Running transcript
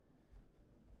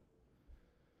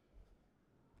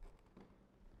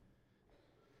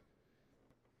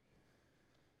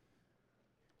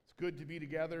good to be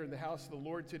together in the house of the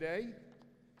Lord today.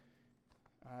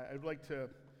 I'd like to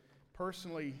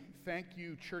personally thank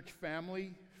you, church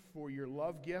family, for your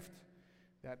love gift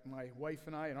that my wife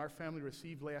and I and our family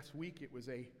received last week. It was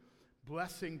a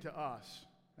blessing to us.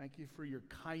 Thank you for your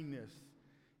kindness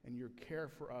and your care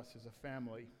for us as a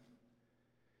family.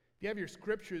 If you have your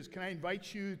scriptures, can I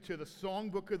invite you to the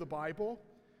songbook of the Bible,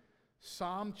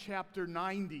 Psalm chapter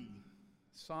 90.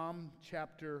 Psalm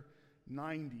chapter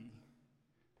 90.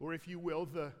 Or if you will,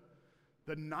 the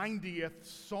 90th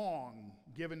song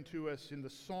given to us in the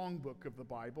songbook of the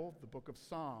Bible, the book of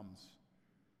Psalms.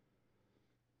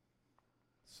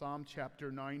 Psalm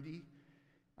chapter 90.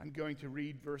 I'm going to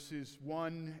read verses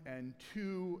 1 and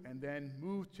 2 and then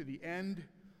move to the end,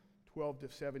 12 to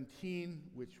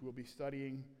 17, which we'll be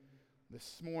studying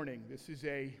this morning. This is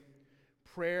a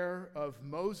prayer of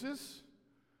Moses,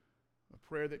 a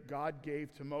prayer that God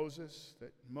gave to Moses,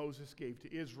 that Moses gave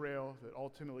to Israel, that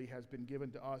ultimately has been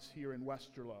given to us here in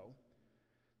Westerlo.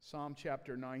 Psalm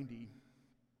chapter 90.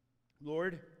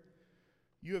 Lord,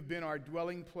 you have been our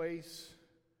dwelling place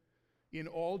in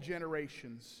all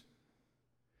generations.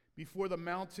 Before the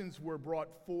mountains were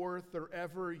brought forth, or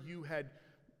ever you had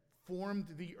formed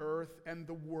the earth and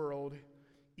the world,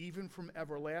 even from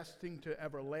everlasting to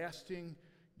everlasting,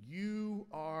 you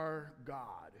are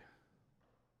God.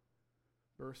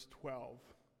 Verse 12.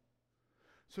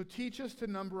 So teach us to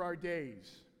number our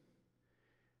days,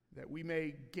 that we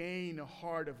may gain a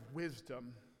heart of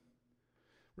wisdom.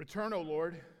 Return, O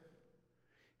Lord,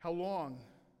 how long?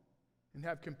 And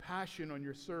have compassion on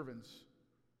your servants.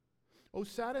 O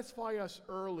satisfy us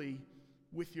early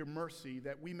with your mercy,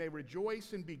 that we may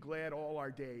rejoice and be glad all our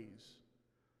days.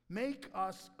 Make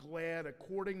us glad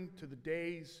according to the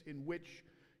days in which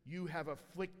you have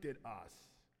afflicted us,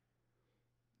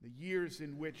 the years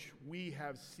in which we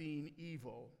have seen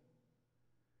evil.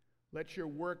 Let your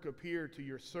work appear to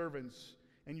your servants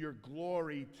and your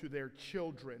glory to their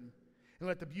children. And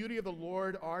let the beauty of the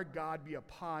Lord our God be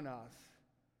upon us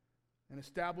and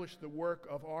establish the work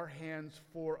of our hands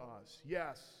for us.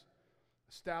 Yes,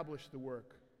 establish the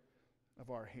work of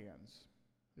our hands.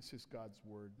 This is God's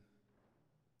word.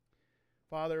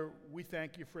 Father, we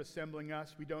thank you for assembling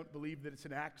us. We don't believe that it's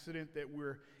an accident that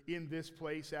we're in this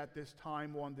place at this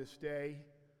time on this day.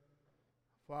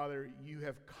 Father, you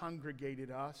have congregated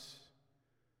us.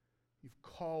 You've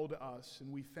called us,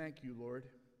 and we thank you, Lord.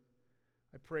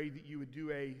 I pray that you would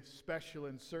do a special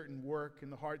and certain work in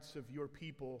the hearts of your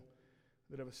people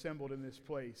that have assembled in this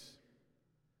place.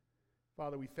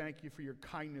 Father, we thank you for your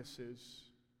kindnesses.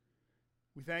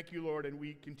 We thank you, Lord, and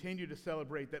we continue to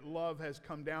celebrate that love has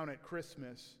come down at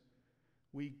Christmas.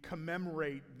 We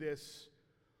commemorate this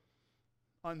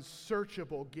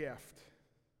unsearchable gift.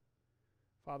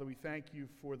 Father, we thank you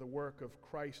for the work of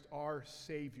Christ, our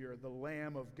Savior, the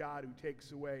Lamb of God who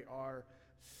takes away our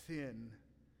sin,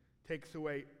 takes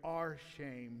away our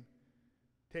shame,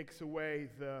 takes away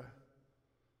the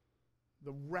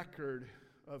record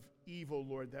of evil,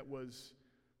 Lord, that was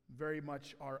very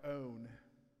much our own.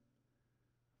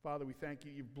 Father, we thank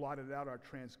you. You've blotted out our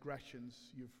transgressions.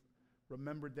 You've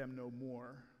remembered them no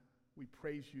more. We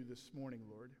praise you this morning,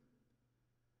 Lord.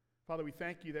 Father, we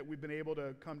thank you that we've been able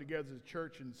to come together as a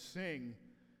church and sing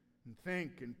and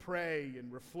think and pray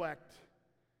and reflect.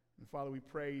 And Father, we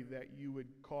pray that you would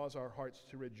cause our hearts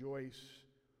to rejoice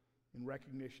in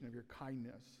recognition of your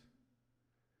kindness.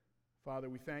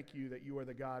 Father, we thank you that you are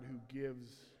the God who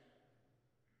gives.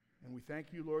 And we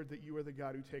thank you, Lord, that you are the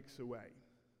God who takes away.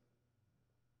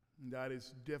 And that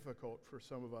is difficult for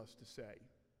some of us to say.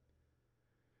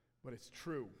 But it's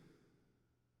true.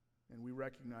 And we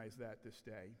recognize that this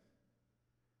day.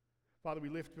 Father, we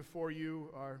lift before you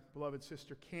our beloved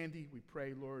sister Candy. We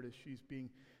pray, Lord, as she's being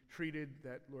treated,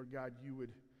 that, Lord God, you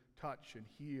would touch and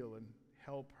heal and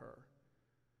help her.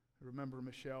 Remember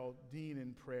Michelle Dean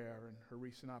in prayer and her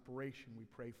recent operation. We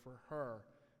pray for her,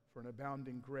 for an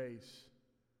abounding grace.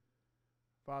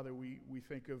 Father, we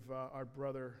think of our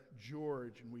brother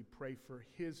George, and we pray for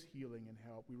his healing and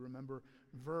help. We remember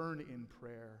Vern in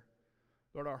prayer.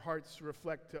 Lord, our hearts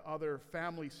reflect to other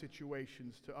family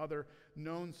situations, to other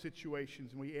known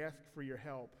situations, and we ask for your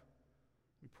help.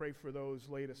 We pray for those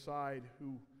laid aside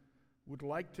who would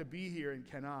like to be here and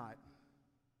cannot.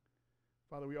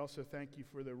 Father, we also thank you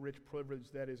for the rich privilege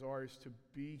that is ours to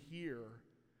be here,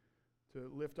 to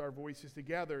lift our voices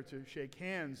together, to shake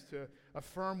hands, to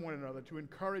affirm one another, to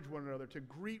encourage one another, to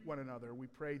greet one another. We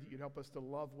pray that you'd help us to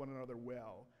love one another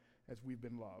well as we've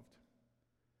been loved.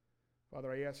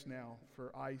 Father, I ask now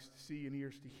for eyes to see and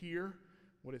ears to hear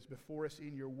what is before us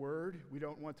in your word. We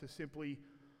don't want to simply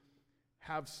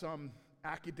have some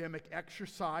academic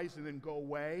exercise and then go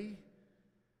away.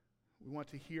 We want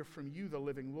to hear from you, the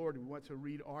living Lord. We want to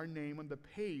read our name on the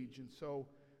page. And so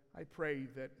I pray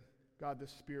that God the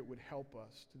Spirit would help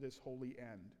us to this holy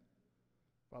end.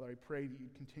 Father, I pray that you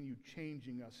continue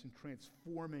changing us and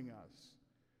transforming us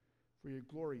for your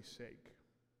glory's sake.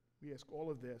 We ask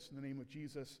all of this in the name of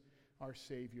Jesus, our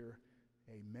Savior.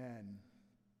 Amen.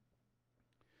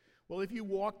 Well, if you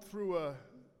walked through a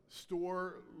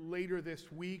store later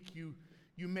this week, you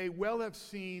may well have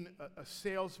seen a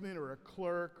salesman or a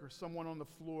clerk or someone on the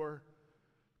floor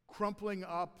crumpling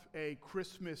up a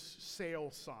Christmas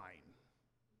sale sign,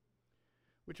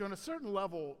 which on a certain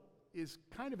level is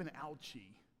kind of an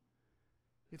ouchie.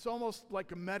 It's almost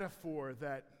like a metaphor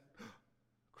that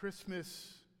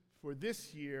Christmas for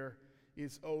this year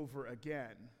is over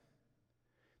again.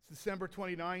 It's December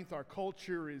 29th. Our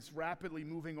culture is rapidly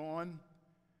moving on.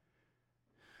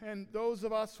 And those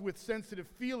of us with sensitive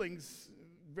feelings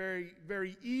very,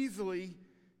 very easily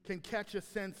can catch a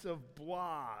sense of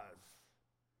blahs.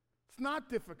 It's not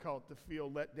difficult to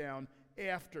feel let down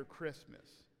after Christmas.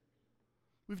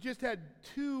 We've just had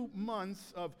 2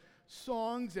 months of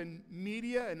songs and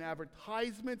media and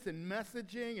advertisements and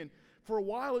messaging, and for a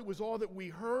while it was all that we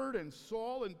heard and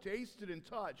saw and tasted and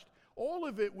touched. All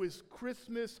of it was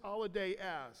Christmas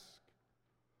holiday-esque.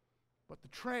 But the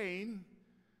train,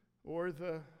 or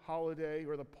the holiday,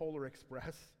 or the Polar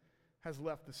Express has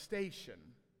left the station.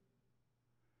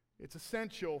 It's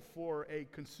essential for a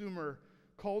consumer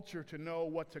culture to know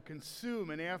what to consume,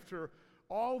 and after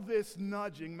all this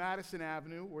nudging, Madison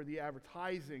Avenue, or the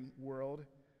advertising world,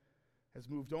 has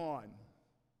moved on.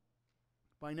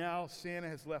 By now, Santa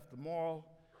has left the mall.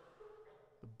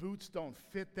 The boots don't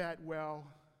fit that well.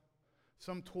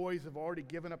 Some toys have already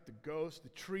given up the ghost. The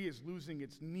tree is losing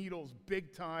its needles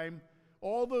big time.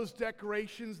 All those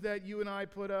decorations that you and I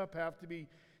put up have to be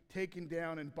taken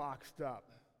down and boxed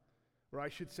up. Or I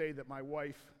should say that my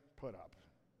wife put up.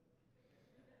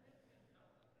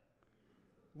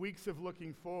 Weeks of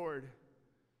looking forward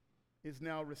is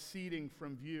now receding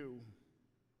from view.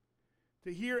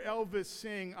 To hear Elvis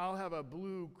sing, "I'll have a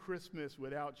blue Christmas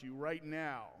without you" right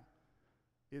now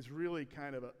is really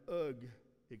kind of an ugh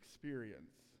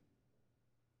experience.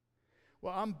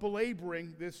 Well, I'm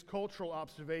belaboring this cultural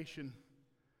observation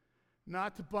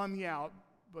not to bum you out,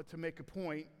 but to make a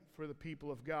point for the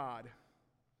people of God.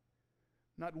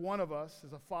 Not one of us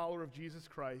as a follower of Jesus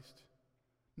Christ,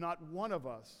 not one of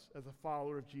us as a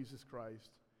follower of Jesus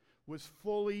Christ was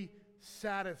fully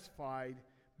satisfied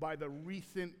by the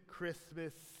recent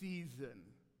Christmas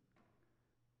season.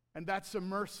 And that's a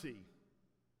mercy.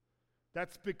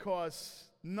 That's because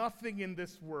nothing in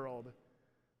this world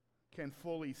can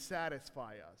fully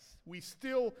satisfy us. We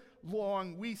still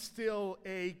long, we still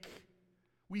ache,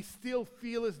 we still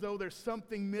feel as though there's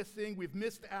something missing, we've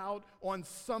missed out on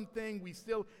something, we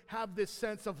still have this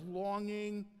sense of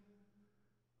longing.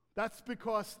 That's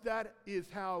because that is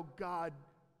how God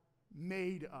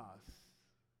made us.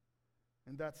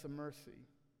 And that's a mercy.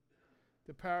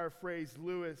 To paraphrase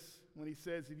Lewis when he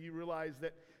says, if you realize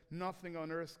that nothing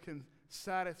on earth can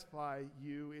satisfy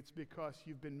you, it's because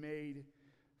you've been made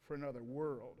for another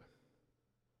world.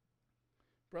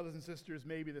 Brothers and sisters,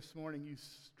 maybe this morning you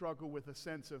struggle with a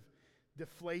sense of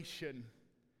deflation.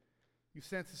 You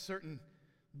sense a certain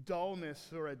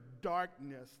dullness or a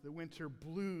darkness. The winter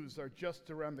blues are just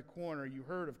around the corner. You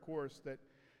heard, of course, that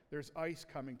there's ice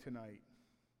coming tonight.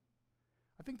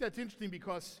 I think that's interesting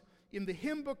because in the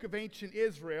hymn book of ancient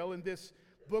Israel, in this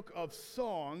book of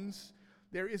songs,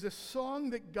 there is a song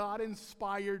that God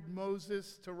inspired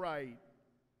Moses to write.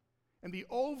 And the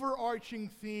overarching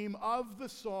theme of the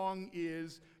song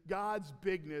is God's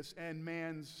bigness and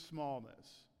man's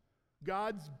smallness.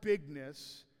 God's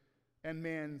bigness and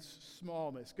man's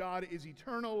smallness. God is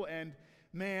eternal, and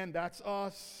man, that's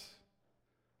us,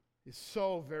 is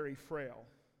so very frail.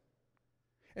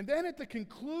 And then at the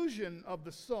conclusion of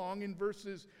the song, in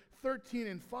verses 13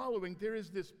 and following, there is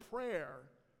this prayer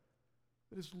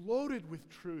that is loaded with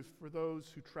truth for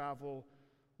those who travel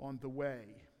on the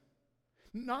way.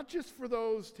 Not just for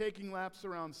those taking laps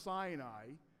around Sinai,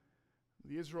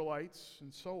 the Israelites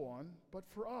and so on, but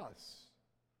for us.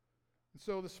 And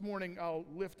so this morning I'll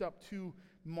lift up 2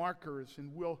 markers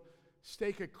and we'll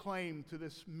stake a claim to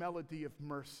this melody of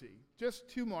mercy. Just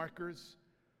 2 markers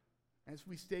as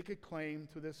we stake a claim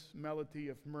to this melody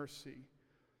of mercy.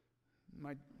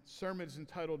 My sermon is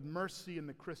entitled Mercy in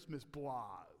the Christmas Blahs.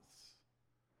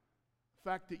 The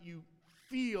fact that you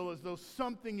feel as though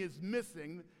something is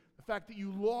missing, the fact that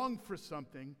you long for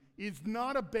something, is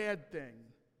not a bad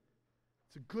thing.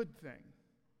 It's a good thing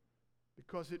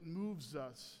because it moves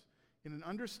us in an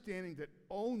understanding that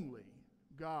only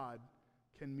God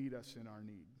can meet us in our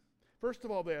need. First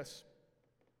of all, this,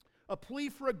 A plea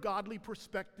for a godly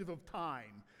perspective of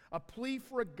time. A plea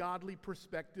for a godly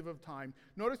perspective of time.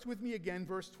 Notice with me again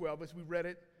verse 12 as we read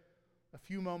it a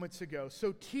few moments ago.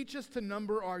 So teach us to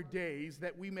number our days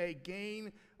that we may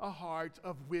gain a heart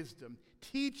of wisdom.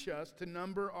 Teach us to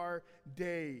number our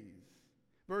days.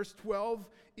 Verse 12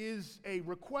 is a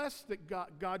request that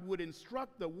God would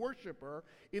instruct the worshiper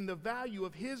in the value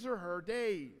of his or her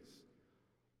days.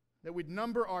 That we'd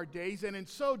number our days, and in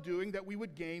so doing, that we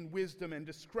would gain wisdom and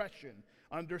discretion,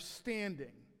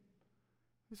 understanding.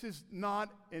 This is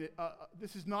not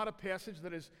a passage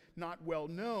that is not well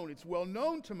known. It's well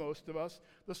known to most of us.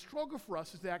 The struggle for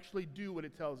us is to actually do what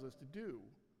it tells us to do.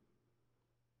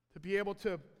 To be able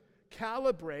to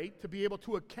calibrate, to be able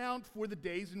to account for the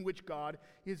days in which God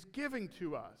is giving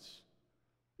to us.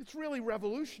 It's really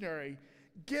revolutionary.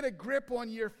 Get a grip on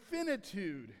your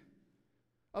finitude.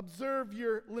 Observe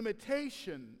your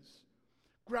limitations.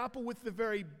 Grapple with the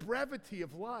very brevity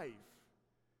of life.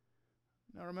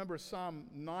 Now remember, Psalm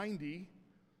 90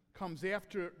 comes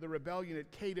after the rebellion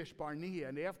at Kadesh Barnea.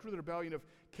 And after the rebellion of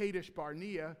Kadesh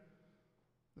Barnea,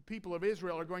 the people of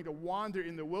Israel are going to wander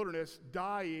in the wilderness,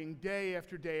 dying day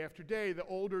after day after day. The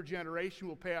older generation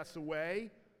will pass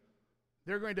away.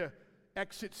 They're going to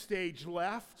exit stage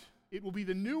left. It will be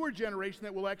the newer generation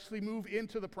that will actually move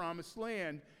into the promised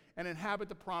land and inhabit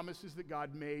the promises that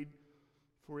God made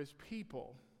for his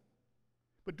people.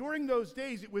 But during those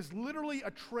days, it was literally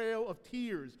a trail of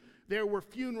tears. There were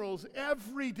funerals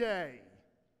every day.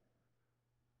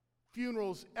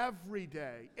 Funerals every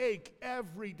day. Ache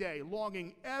every day.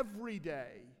 Longing every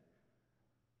day.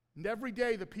 And every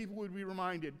day the people would be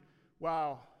reminded,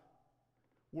 wow,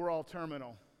 we're all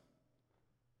terminal.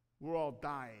 We're all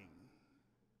dying.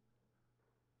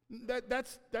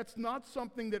 That's not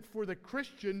something that for the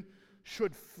Christian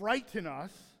should frighten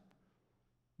us,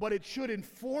 but it should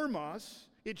inform us.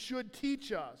 It should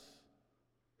teach us.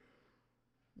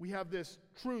 We have this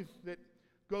truth that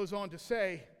goes on to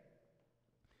say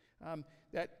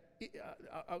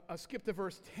I'll skip to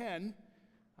verse 10.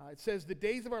 It says, the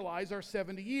days of our lives are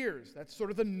 70 years. That's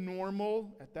sort of the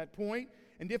normal at that point.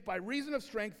 And if by reason of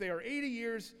strength they are 80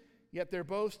 years, yet their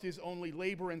boast is only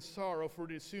labor and sorrow, for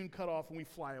it is soon cut off and we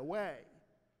fly away.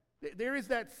 There is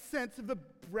that sense of the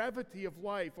brevity of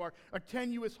life, our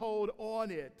tenuous hold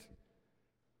on it.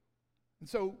 And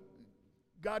so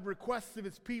God requests of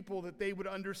his people that they would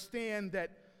understand that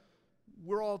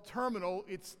we're all terminal.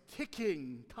 It's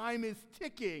ticking. Time is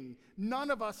ticking.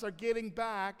 None of us are getting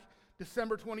back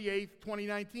December 28th,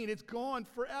 2019. It's gone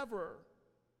forever.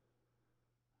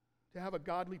 To have a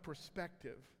godly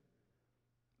perspective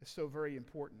is so very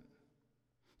important.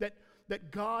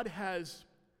 That God has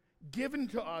given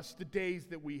to us the days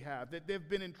that we have, that they've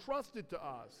been entrusted to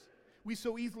us. We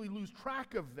so easily lose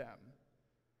track of them.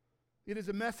 It is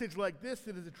a message like this,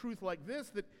 it is a truth like this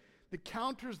that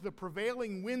counters the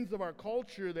prevailing winds of our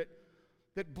culture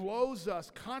that blows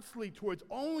us constantly towards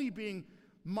only being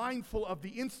mindful of the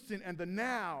instant and the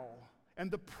now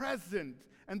and the present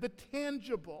and the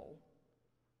tangible.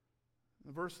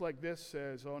 A verse like this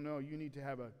says, oh no, you need to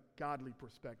have a godly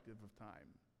perspective of time.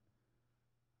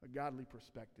 A godly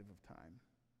perspective of time.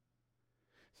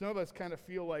 Some of us kind of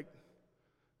feel like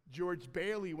George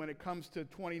Bailey when it comes to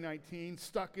 2019,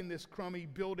 stuck in this crummy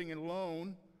building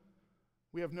alone.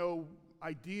 We have no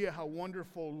idea how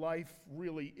wonderful life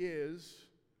really is.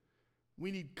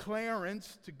 We need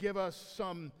Clarence to give us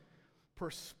some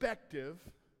perspective.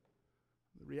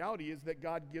 The reality is that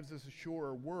God gives us a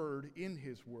surer word in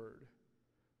his word.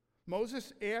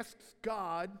 Moses asks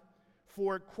God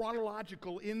for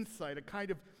chronological insight, a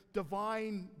kind of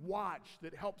divine watch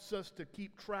that helps us to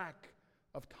keep track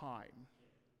of time.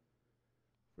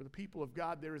 For the people of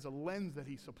God, there is a lens that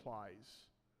he supplies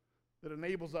that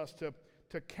enables us to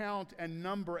count and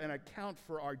number and account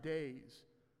for our days.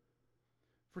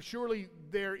 For surely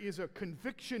there is a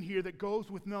conviction here that goes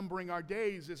with numbering our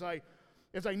days. As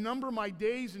I number my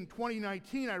days in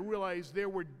 2019, I realized there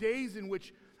were days in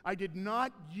which I did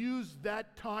not use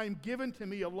that time given to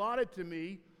me, allotted to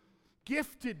me,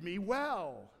 gifted me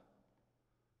well.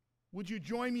 Would you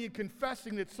join me in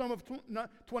confessing that some of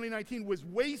 2019 was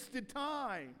wasted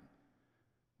time,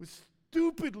 was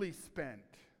stupidly spent?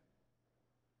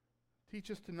 Teach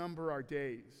us to number our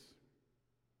days.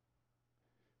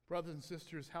 Brothers and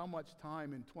sisters, how much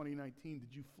time in 2019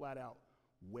 did you flat out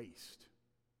waste?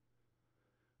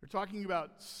 We're talking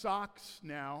about socks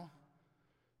now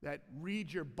that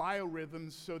read your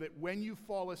biorhythms so that when you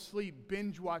fall asleep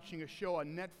binge watching a show on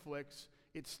Netflix,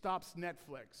 it stops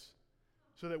Netflix.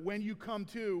 So that when you come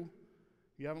to,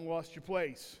 you haven't lost your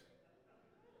place.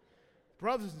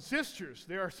 Brothers and sisters,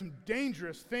 there are some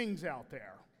dangerous things out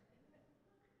there.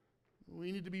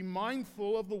 We need to be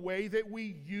mindful of the way that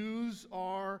we use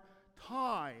our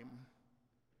time.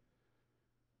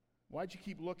 Why'd you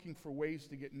keep looking for ways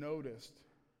to get noticed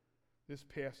this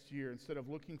past year instead of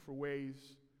looking for ways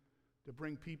to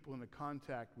bring people into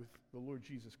contact with the Lord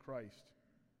Jesus Christ?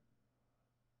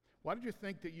 Why did you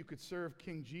think that you could serve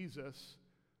King Jesus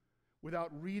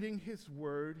without reading his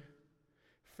word,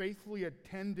 faithfully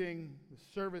attending the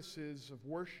services of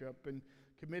worship, and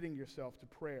committing yourself to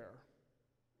prayer?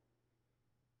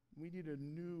 We need a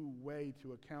new way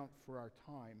to account for our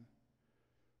time.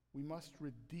 We must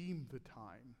redeem the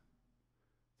time.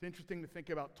 It's interesting to think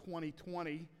about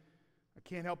 2020. I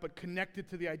can't help but connect it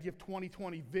to the idea of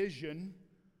 2020 vision.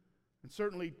 And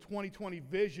certainly 2020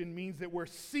 vision means that we're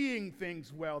seeing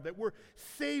things well, that we're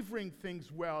savoring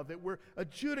things well, that we're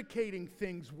adjudicating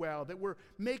things well, that we're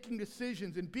making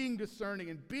decisions and being discerning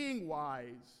and being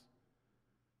wise.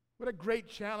 What a great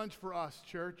challenge for us,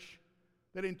 church,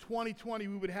 that in 2020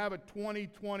 we would have a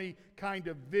 2020 kind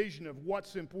of vision of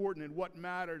what's important and what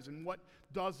matters and what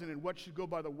doesn't and what should go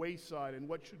by the wayside and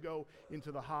what should go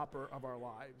into the hopper of our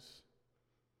lives.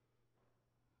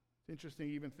 It's interesting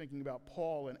even thinking about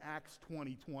Paul in Acts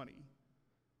 20:20,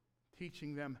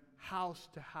 teaching them house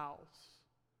to house.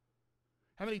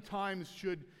 How many times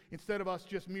should, instead of us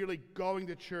just merely going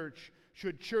to church,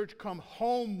 should church come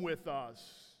home with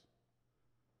us?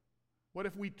 What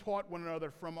if we taught one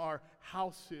another from our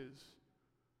houses?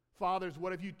 Fathers,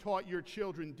 what if you taught your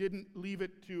children, didn't leave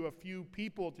it to a few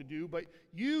people to do, but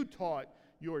you taught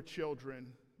your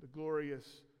children the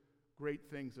glorious, great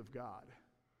things of God?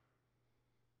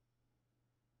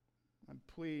 I'm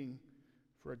pleading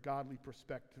for a godly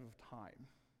perspective of time.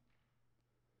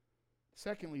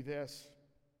 Secondly, the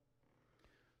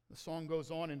song goes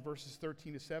on in verses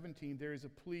 13 to 17. There is a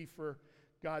plea for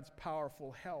God's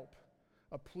powerful help.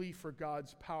 A plea for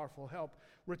God's powerful help.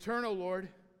 Return, O Lord.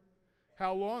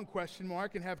 How long? ?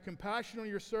 And have compassion on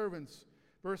your servants.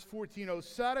 Verse 14. Oh,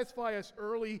 satisfy us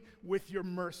early with your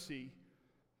mercy,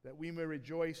 that we may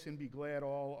rejoice and be glad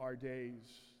all our days.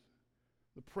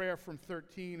 The prayer from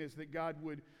 13 is that God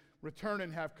would return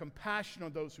and have compassion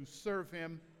on those who serve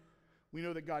him. We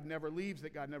know that God never leaves,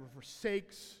 that God never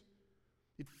forsakes.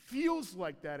 It feels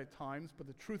like that at times, but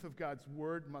the truth of God's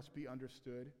word must be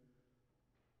understood.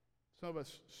 Some of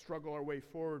us struggle our way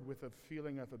forward with a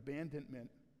feeling of abandonment.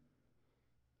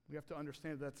 We have to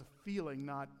understand that that's a feeling,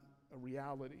 not a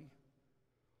reality.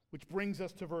 Which brings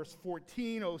us to verse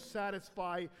 14. Oh,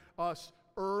 satisfy us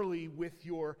early with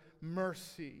your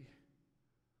mercy.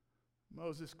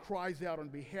 Moses cries out on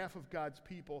behalf of God's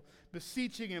people,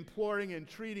 beseeching, imploring,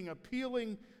 entreating,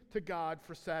 appealing to God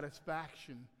for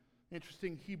satisfaction.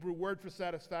 Interesting Hebrew word for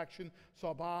satisfaction,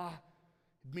 sabah.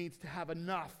 It means to have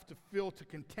enough, to fill to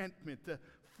contentment, to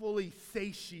fully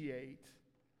satiate.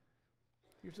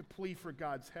 Here's a plea for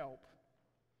God's help.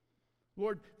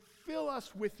 Lord, fill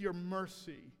us with your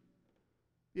mercy.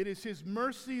 It is his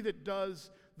mercy that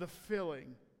does the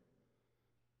filling.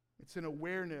 It's an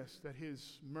awareness that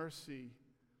his mercy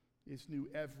is new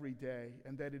every day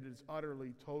and that it is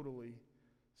utterly, totally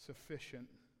sufficient.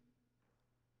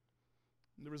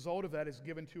 And the result of that is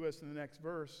given to us in the next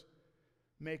verse.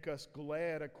 Make us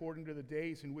glad according to the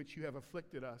days in which you have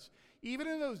afflicted us. Even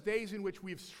in those days in which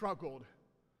we've struggled.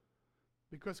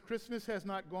 Because Christmas has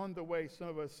not gone the way some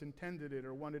of us intended it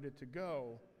or wanted it to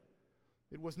go.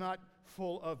 It was not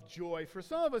full of joy. For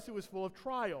some of us, it was full of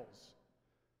trials.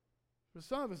 For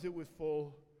some of us, it was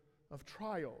full of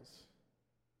trials.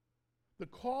 The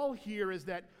call here is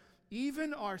that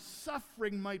even our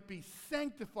suffering might be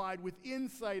sanctified with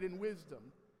insight and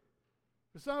wisdom.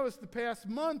 For some of us, the past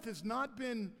month has not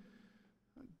been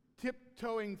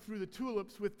tiptoeing through the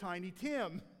tulips with Tiny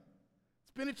Tim.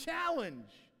 It's been a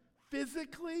challenge.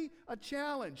 Physically, a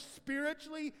challenge.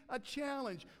 Spiritually, a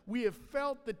challenge. We have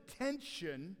felt the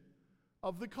tension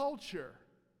of the culture.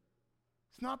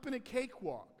 It's not been a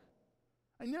cakewalk.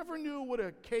 I never knew what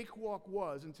a cakewalk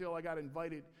was until I got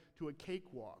invited to a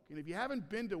cakewalk. And if you haven't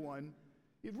been to one,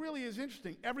 it really is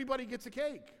interesting. Everybody gets a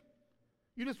cake.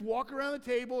 You just walk around the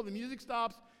table, the music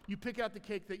stops, you pick out the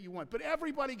cake that you want. But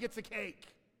everybody gets a cake.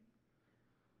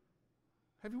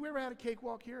 Have you ever had a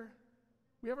cakewalk here?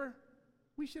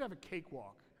 We should have a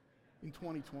cakewalk in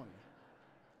 2020.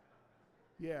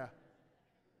 Yeah.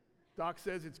 Doc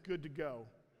says it's good to go.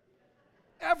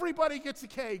 Everybody gets a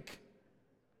cake.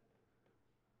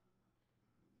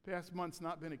 Past month's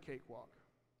not been a cakewalk.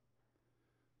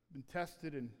 Been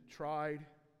tested and tried.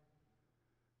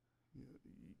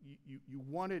 You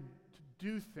wanted to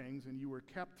do things and you were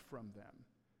kept from them.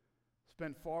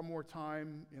 Spent far more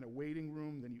time in a waiting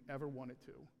room than you ever wanted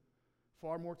to.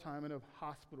 Far more time in a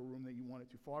hospital room than you wanted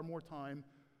to. Far more time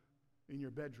in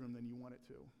your bedroom than you want it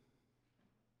to.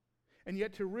 And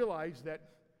yet to realize that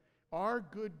our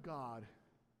good God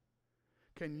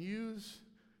can use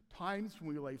times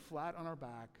when we lay flat on our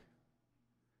back,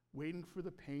 waiting for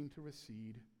the pain to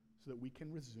recede so that we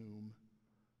can resume,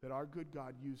 that our good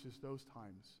God uses those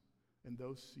times and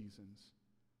those seasons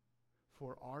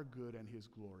for our good and his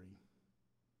glory.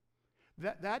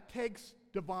 That takes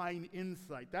divine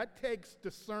insight. That takes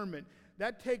discernment.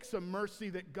 That takes a mercy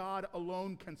that God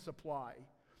alone can supply.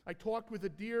 I talked with a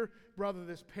dear brother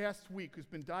this past week who's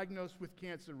been diagnosed with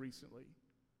cancer recently.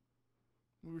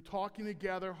 We were talking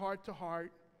together, heart to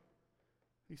heart.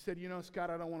 He said,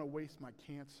 Scott, I don't want to waste my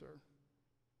cancer.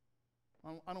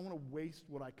 I don't want to waste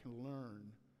what I can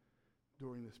learn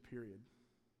during this period.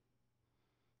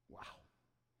 Wow.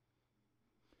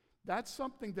 That's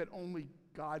something that only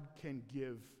God can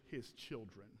give his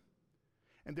children.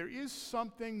 And there is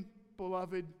something,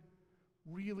 beloved,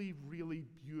 really, really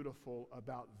beautiful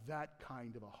about that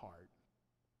kind of a heart.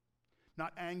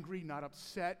 Not angry, not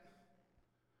upset,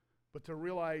 but to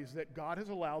realize that God has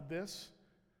allowed this.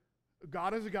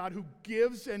 God is a God who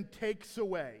gives and takes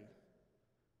away.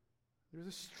 There's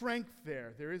a strength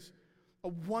there. There is a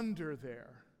wonder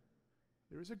there.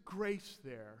 There is a grace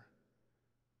there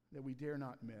that we dare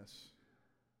not miss.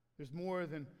 There's more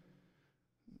than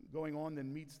going on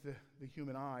than meets the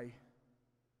human eye.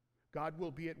 God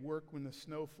will be at work when the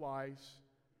snow flies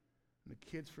and the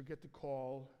kids forget to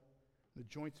call, the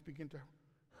joints begin to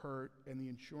hurt, and the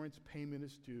insurance payment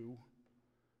is due.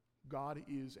 God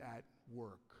is at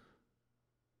work.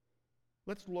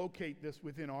 Let's locate this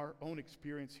within our own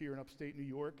experience here in upstate New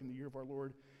York in the year of our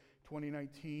Lord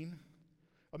 2019.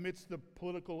 Amidst the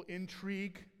political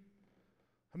intrigue,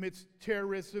 amidst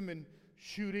terrorism and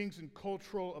shootings and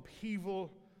cultural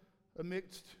upheaval,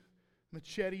 amidst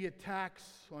machete attacks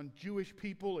on Jewish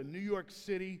people in New York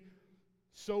City,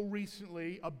 so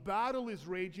recently, a battle is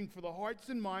raging for the hearts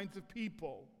and minds of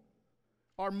people.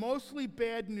 Our mostly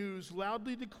bad news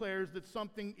loudly declares that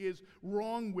something is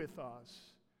wrong with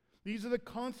us. These are the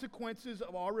consequences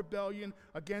of our rebellion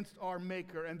against our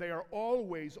Maker, and they are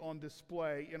always on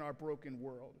display in our broken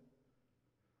world.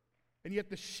 And yet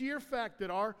the sheer fact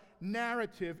that our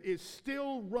narrative is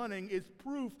still running is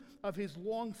proof of his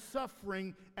long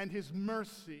suffering and his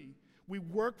mercy. We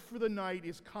work for the night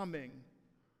is coming.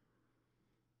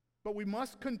 But we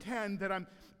must contend that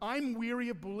I'm weary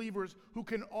of believers who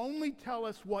can only tell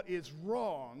us what is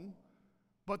wrong,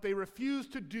 but they refuse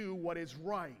to do what is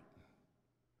right.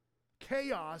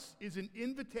 Chaos is an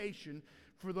invitation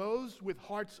for those with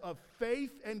hearts of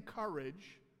faith and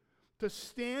courage to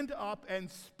stand up and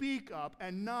speak up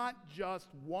and not just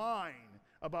whine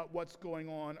about what's going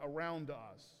on around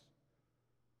us.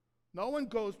 No one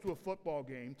goes to a football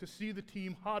game to see the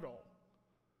team huddle.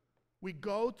 We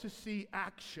go to see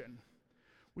action.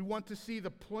 We want to see the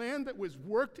plan that was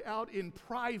worked out in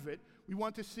private. We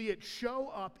want to see it show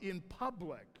up in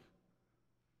public.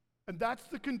 And that's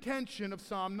the contention of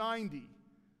Psalm 90.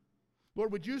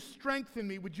 Lord, would you strengthen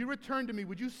me? Would you return to me?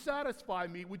 Would you satisfy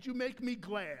me? Would you make me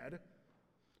glad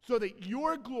so that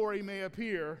your glory may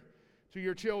appear to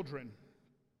your children?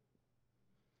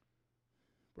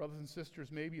 Brothers and sisters,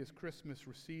 maybe as Christmas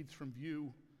recedes from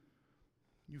view,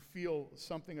 you feel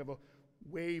something of a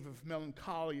wave of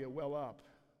melancholia well up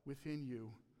within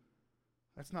you.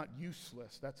 That's not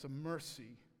useless. That's a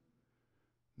mercy.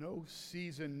 No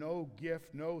season, no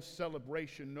gift, no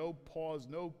celebration, no pause,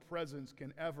 no presence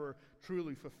can ever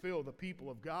truly fulfill the people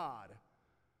of God.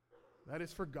 That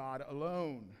is for God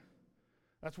alone.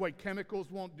 That's why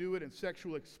chemicals won't do it and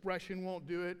sexual expression won't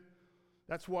do it.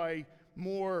 That's why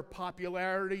more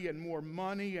popularity and more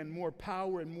money and more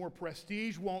power and more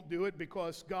prestige won't do it,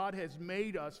 because God has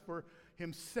made us for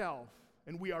himself,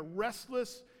 and we are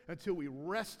restless until we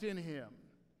rest in him.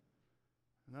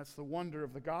 And that's the wonder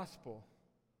of the gospel,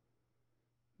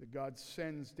 that God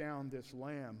sends down this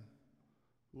Lamb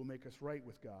who will make us right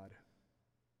with God.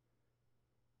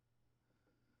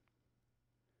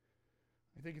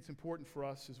 I think it's important for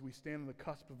us as we stand on the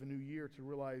cusp of a new year to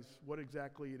realize what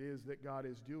exactly it is that God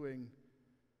is doing.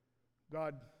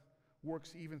 God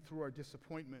works even through our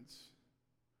disappointments.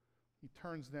 He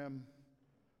turns them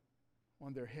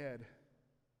on their head.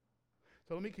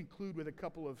 So let me conclude with a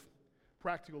couple of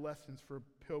practical lessons for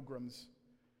pilgrims.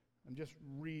 I'm just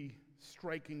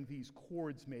striking these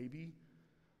chords maybe.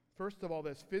 First of all,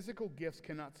 this physical gifts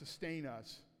cannot sustain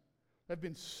us. I've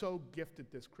been so gifted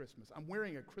this Christmas. I'm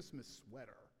wearing a Christmas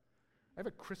sweater. I have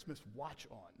a Christmas watch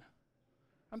on.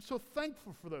 I'm so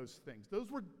thankful for those things. Those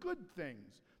were good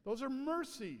things. Those are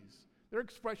mercies. They're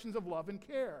expressions of love and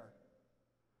care.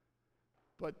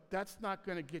 But that's not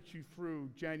going to get you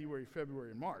through January,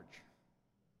 February, and March.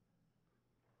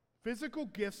 Physical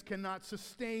gifts cannot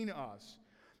sustain us.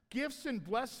 Gifts and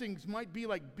blessings might be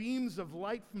like beams of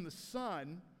light from the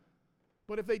sun,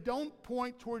 but if they don't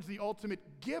point towards the ultimate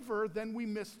giver, then we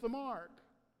miss the mark.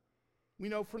 We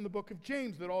know from the book of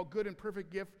James that all good and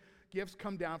perfect gifts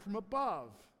come down from above.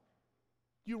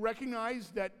 Do you recognize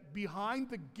that behind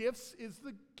the gifts is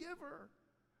the giver?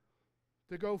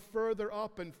 To go further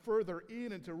up and further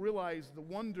in and to realize the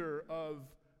wonder of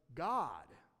God.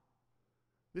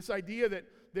 This idea that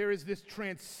there is this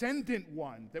transcendent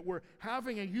one, that we're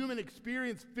having a human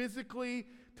experience physically,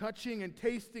 touching and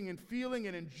tasting and feeling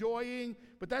and enjoying,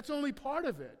 but that's only part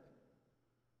of it.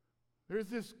 There's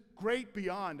this great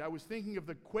beyond. I was thinking of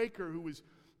the Quaker who was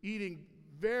eating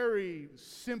very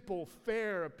simple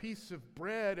fare, a piece of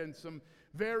bread and some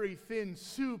very thin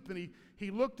soup, and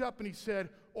he looked up and he said,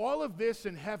 all of this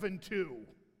in heaven too.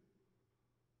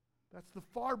 That's the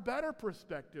far better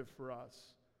perspective for us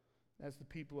as the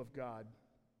people of God.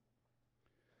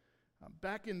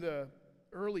 Back in the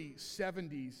early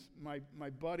 70s, my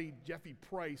buddy Jeffy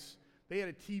Price, they had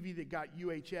a TV that got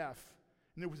UHF,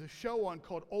 and there was a show on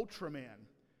called Ultraman.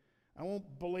 I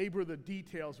won't belabor the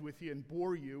details with you and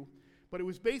bore you, but it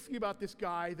was basically about this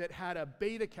guy that had a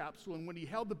beta capsule, and when he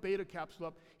held the beta capsule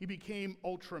up, he became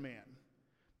Ultraman.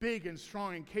 Big and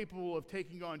strong and capable of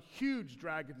taking on huge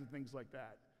dragons and things like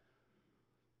that.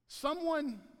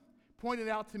 Someone pointed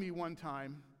out to me one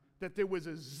time that there was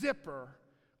a zipper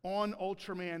on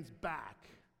Ultraman's back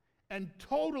and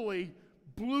totally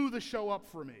blew the show up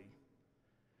for me.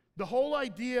 The whole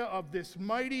idea of this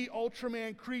mighty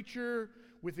Ultraman creature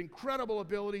with incredible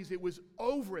abilities, it was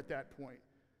over at that point.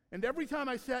 And every time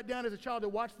I sat down as a child to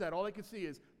watch that, all I could see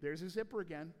is, there's a zipper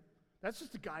again. That's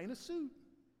just a guy in a suit.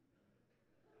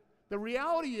 The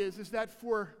reality is that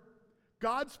for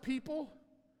God's people,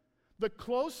 the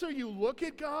closer you look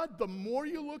at God, the more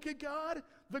you look at God,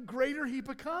 the greater he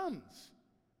becomes.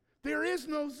 There is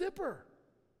no zipper.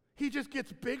 He just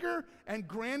gets bigger and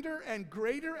grander and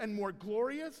greater and more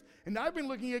glorious. And I've been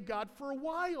looking at God for a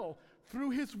while through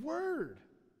his word.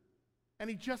 And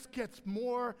he just gets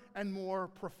more and more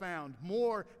profound,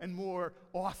 more and more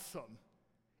awesome.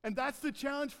 And that's the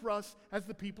challenge for us as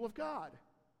the people of God.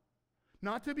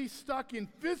 Not to be stuck in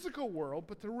physical world,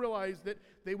 but to realize that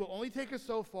they will only take us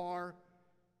so far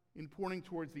in pointing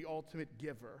towards the ultimate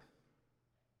giver.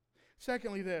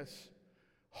 Secondly, this.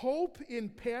 Hope in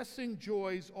passing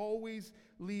joys always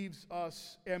leaves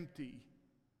us empty.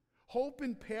 Hope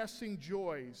in passing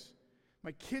joys.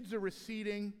 My kids are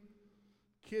receding.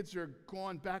 Kids are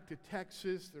gone back to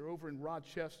Texas. They're over in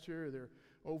Rochester. They're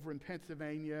over in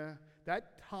Pennsylvania.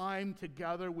 That time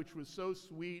together, which was so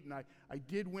sweet, and I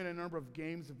did win a number of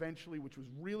games eventually, which was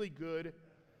really good.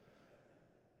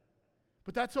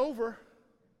 But that's over.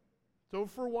 It's over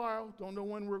for a while. Don't know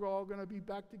when we're all going to be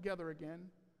back together again.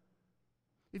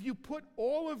 If you put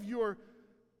all of your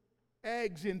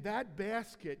eggs in that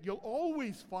basket, you'll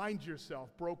always find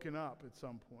yourself broken up at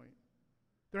some point.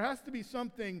 There has to be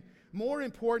something more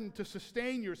important to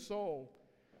sustain your soul.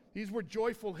 These were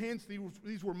joyful hints.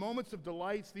 These were moments of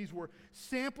delights. These were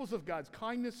samples of God's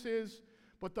kindnesses.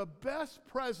 But the best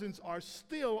presents are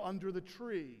still under the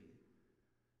tree.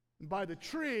 And by the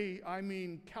tree, I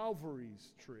mean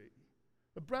Calvary's tree.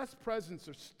 The best presents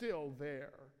are still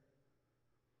there.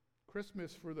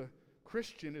 Christmas for the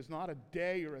Christian is not a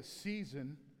day or a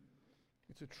season.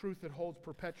 It's a truth that holds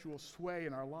perpetual sway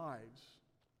in our lives.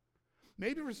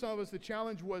 Maybe for some of us, the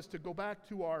challenge was to go back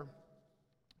to our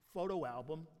photo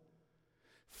album,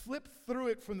 flip through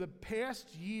it from the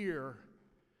past year,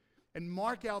 and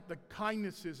mark out the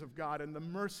kindnesses of God and the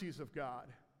mercies of God.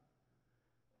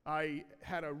 I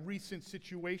had a recent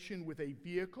situation with a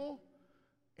vehicle,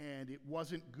 and it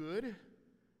wasn't good,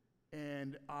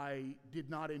 and I did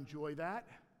not enjoy that.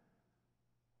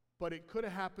 But it could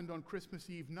have happened on Christmas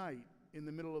Eve night in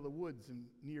the middle of the woods and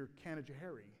near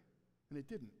Canajoharie, and it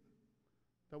didn't.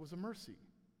 That was a mercy.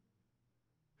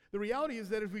 The reality is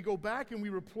that if we go back and we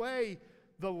replay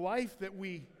the life that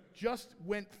we just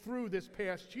went through this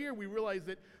past year, we realize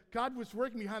that God was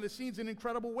working behind the scenes in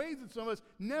incredible ways that some of us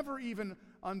never even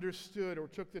understood or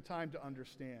took the time to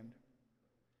understand.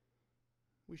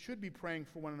 We should be praying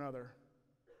for one another,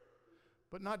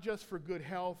 but not just for good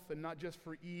health and not just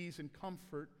for ease and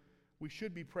comfort. We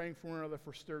should be praying for one another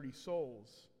for sturdy souls.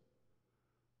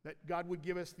 That God would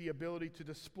give us the ability to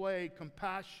display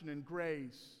compassion and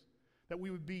grace. That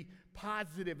we would be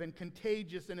positive and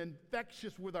contagious and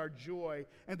infectious with our joy.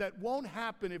 And that won't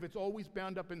happen if it's always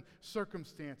bound up in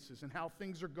circumstances and how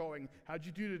things are going. How'd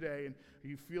you do today? And are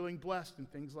you feeling blessed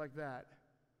and things like that?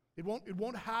 It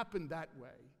won't happen that way.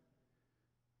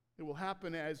 It will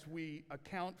happen as we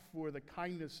account for the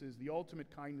kindnesses, the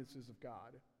ultimate kindnesses of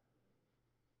God.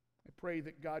 I pray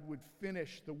that God would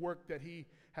finish the work that he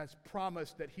has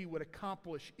promised that he would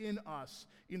accomplish in us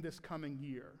in this coming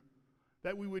year.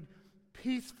 That we would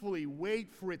peacefully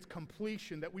wait for its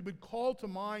completion, that we would call to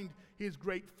mind his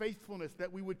great faithfulness,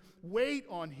 that we would wait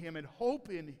on him and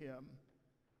hope in him.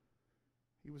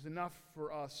 He was enough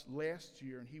for us last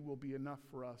year, and he will be enough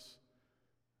for us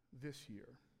this year.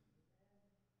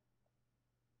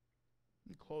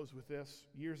 Let me close with this.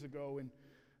 Years ago in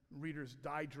Reader's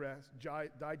Digest,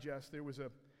 there was a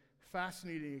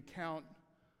fascinating account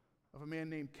of a man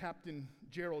named Captain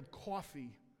Gerald Coffey,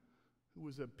 who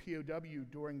was a POW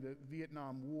during the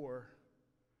Vietnam War.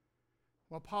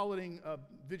 While piloting a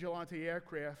Vigilante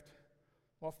aircraft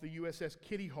off the USS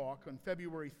Kitty Hawk on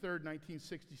February 3rd,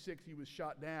 1966, he was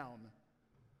shot down.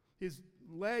 His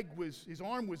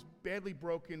arm was badly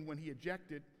broken when he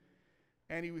ejected,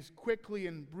 and he was quickly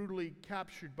and brutally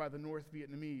captured by the North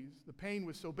Vietnamese. The pain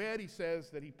was so bad, he says,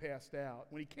 that he passed out.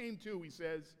 When he came to, he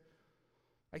says,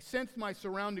 I sensed my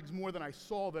surroundings more than I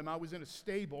saw them. I was in a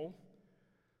stable.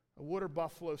 A water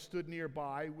buffalo stood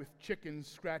nearby with chickens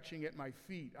scratching at my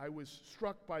feet. I was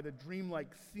struck by the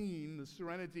dreamlike scene, the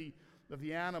serenity of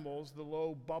the animals, the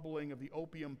low bubbling of the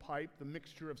opium pipe, the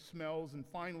mixture of smells, and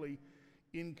finally,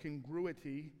 the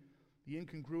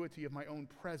incongruity of my own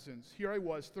presence. Here I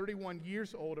was, 31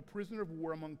 years old, a prisoner of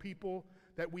war among people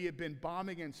that we had been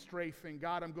bombing and strafing.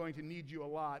 God, I'm going to need you a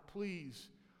lot. Please,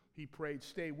 he prayed,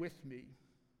 stay with me.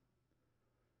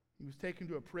 He was taken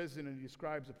to a prison, and he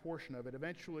describes a portion of it.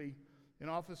 Eventually, an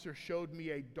officer showed me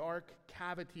a dark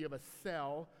cavity of a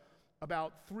cell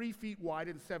about 3 feet wide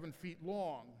and 7 feet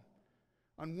long.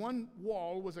 On one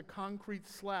wall was a concrete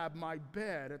slab, my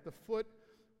bed. At the foot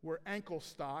were ankle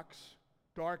stocks,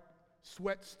 dark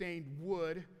sweat-stained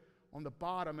wood on the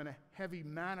bottom, and a heavy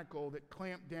manacle that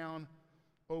clamped down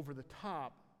over the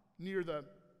top. Near the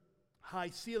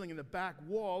high ceiling in the back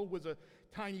wall was a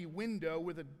tiny window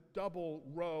with a double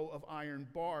row of iron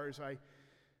bars. I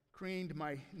craned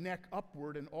my neck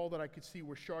upward, and all that I could see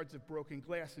were shards of broken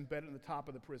glass embedded in the top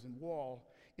of the prison wall.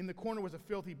 In the corner was a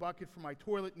filthy bucket for my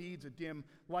toilet needs. A dim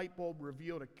light bulb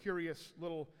revealed a curious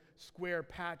little square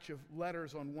patch of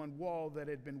letters on one wall that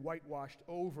had been whitewashed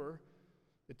over.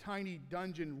 The tiny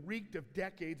dungeon reeked of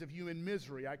decades of human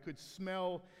misery. I could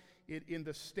smell it in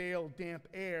the stale, damp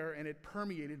air, and it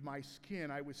permeated my skin.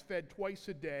 I was fed twice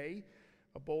a day,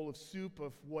 a bowl of soup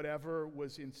of whatever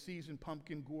was in season,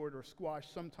 pumpkin, gourd, or squash.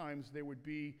 Sometimes there would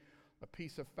be a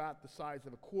piece of fat the size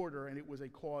of a quarter, and it was a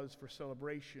cause for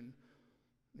celebration.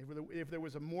 If there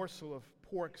was a morsel of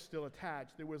pork still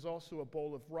attached, there was also a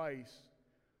bowl of rice.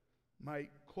 My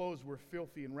clothes were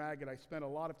filthy and ragged. I spent a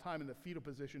lot of time in the fetal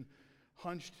position,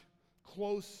 hunched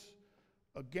close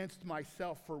against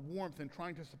myself for warmth and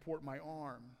trying to support my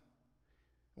arm.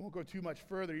 I won't go too much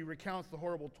further. He recounts the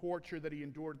horrible torture that he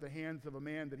endured at the hands of a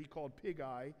man that he called Pig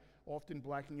Eye, often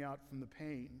blacking out from the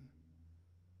pain.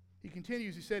 He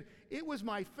continues, he said, it was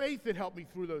my faith that helped me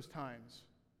through those times.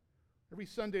 Every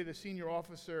Sunday, the senior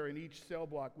officer in each cell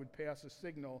block would pass a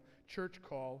signal, church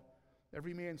call.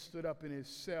 Every man stood up in his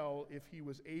cell if he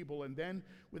was able, and then,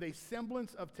 with a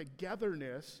semblance of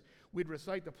togetherness, we'd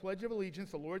recite the Pledge of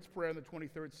Allegiance, the Lord's Prayer, and the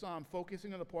 23rd Psalm,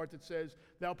 focusing on the part that says,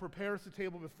 Thou preparest the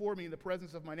table before me in the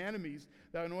presence of mine enemies.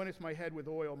 Thou anointest my head with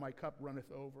oil, my cup runneth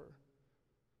over.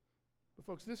 But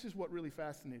folks, this is what really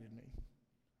fascinated me.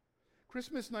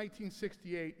 Christmas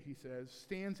 1968, he says,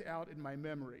 stands out in my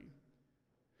memory.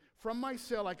 From my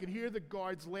cell, I could hear the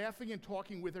guards laughing and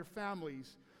talking with their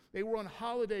families. They were on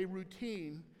holiday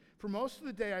routine. For most of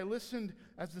the day, I listened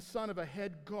as the son of a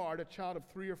head guard, a child of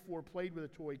 3 or 4, played with a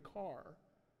toy car.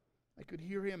 I could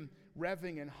hear him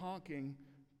revving and honking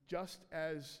just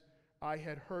as I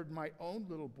had heard my own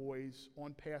little boys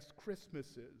on past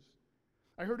Christmases.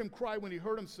 I heard him cry when he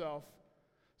hurt himself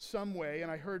some way,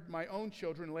 and I heard my own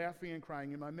children laughing and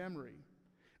crying in my memory.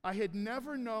 I had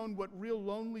never known what real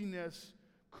loneliness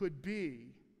could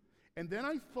be. And then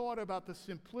I thought about the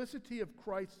simplicity of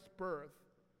Christ's birth.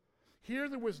 Here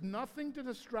there was nothing to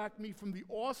distract me from the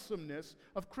awesomeness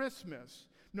of Christmas.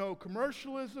 No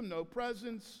commercialism, no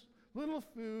presents, little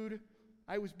food.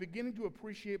 I was beginning to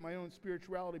appreciate my own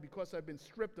spirituality because I've been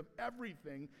stripped of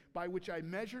everything by which I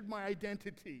measured my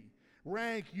identity: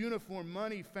 rank, uniform,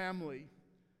 money, family.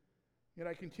 Yet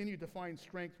I continued to find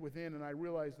strength within, and I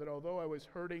realized that although I was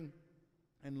hurting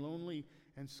and lonely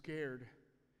and scared,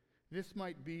 this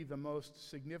might be the most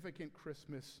significant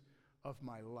Christmas of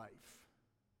my life.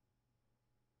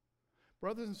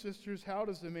 Brothers and sisters, how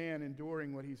does the man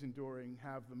enduring what he's enduring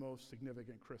have the most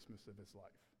significant Christmas of his life?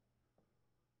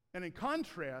 And in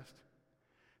contrast,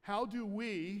 How do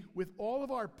we, with all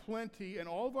of our plenty and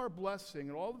all of our blessing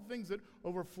and all the things that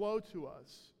overflow to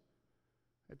us,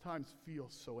 at times feel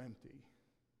so empty?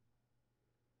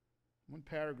 One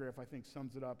paragraph, I think,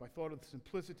 sums it up. I thought of the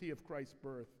simplicity of Christ's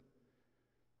birth.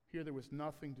 Here there was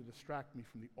nothing to distract me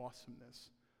from the awesomeness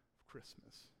of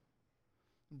Christmas.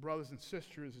 And brothers and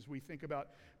sisters, as we think about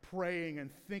praying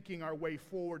and thinking our way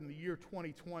forward in the year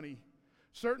 2020,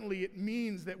 certainly it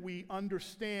means that we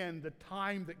understand the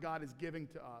time that God is giving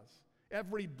to us.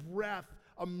 Every breath,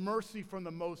 a mercy from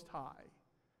the Most High.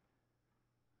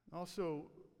 Also,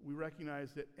 we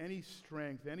recognize that any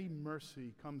strength, any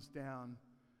mercy comes down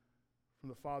from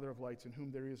the Father of lights, in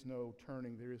whom there is no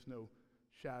turning, there is no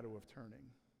shadow of turning.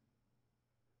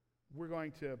 We're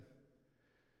going to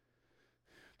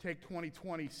take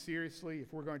 2020 seriously.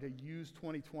 If we're going to use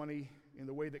 2020 in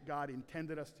the way that God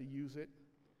intended us to use it,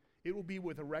 it will be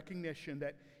with a recognition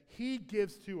that He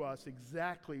gives to us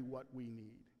exactly what we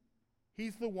need.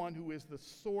 He's the one who is the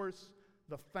source,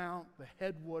 the fount, the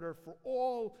headwater for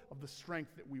all of the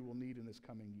strength that we will need in this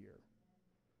coming year.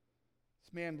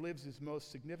 This man lives his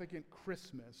most significant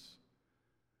Christmas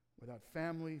without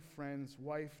family, friends,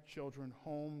 wife, children,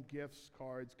 home, gifts,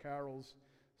 cards, carols,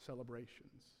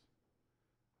 celebrations.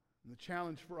 And the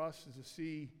challenge for us is to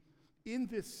see in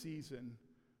this season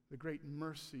the great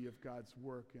mercy of God's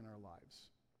work in our lives.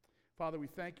 Father, we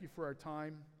thank you for our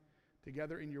time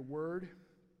together in your word.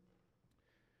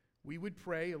 We would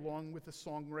pray along with the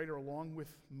songwriter, along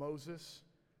with Moses,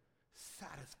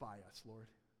 satisfy us, Lord.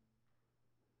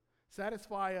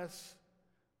 Satisfy us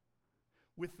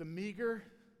with the meager.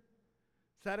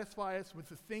 Satisfy us with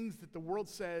the things that the world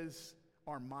says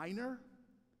are minor.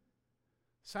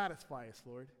 Satisfy us,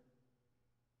 Lord.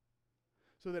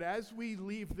 So that as we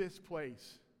leave this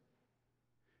place,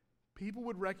 people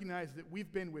would recognize that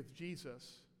we've been with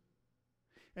Jesus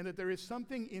and that there is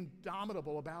something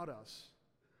indomitable about us.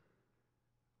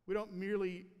 We don't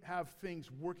merely have things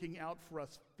working out for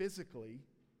us physically.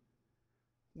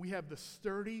 We have the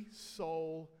sturdy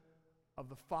soul of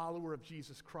the follower of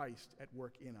Jesus Christ at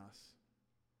work in us.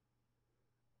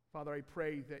 Father, I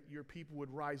pray that your people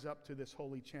would rise up to this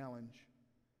holy challenge,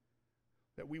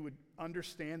 that we would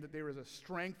understand that there is a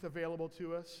strength available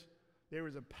to us, there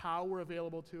is a power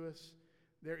available to us,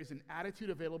 there is an attitude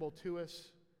available to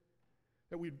us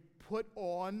that we'd put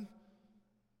on,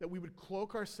 that we would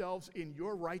cloak ourselves in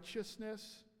your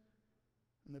righteousness,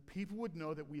 and that people would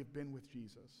know that we have been with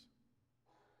Jesus.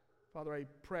 Father, I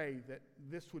pray that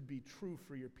this would be true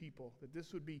for your people, that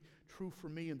this would be true for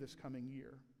me in this coming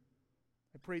year.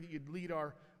 I pray that you'd lead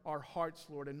our hearts,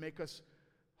 Lord, and make us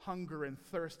hunger and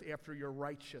thirst after your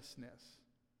righteousness.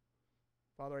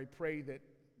 Father, I pray that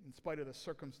in spite of the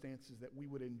circumstances, that we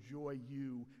would enjoy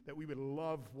you, that we would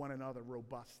love one another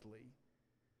robustly.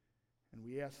 And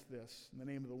we ask this in the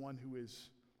name of the one who is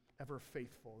ever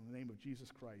faithful, in the name of Jesus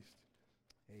Christ.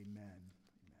 Amen.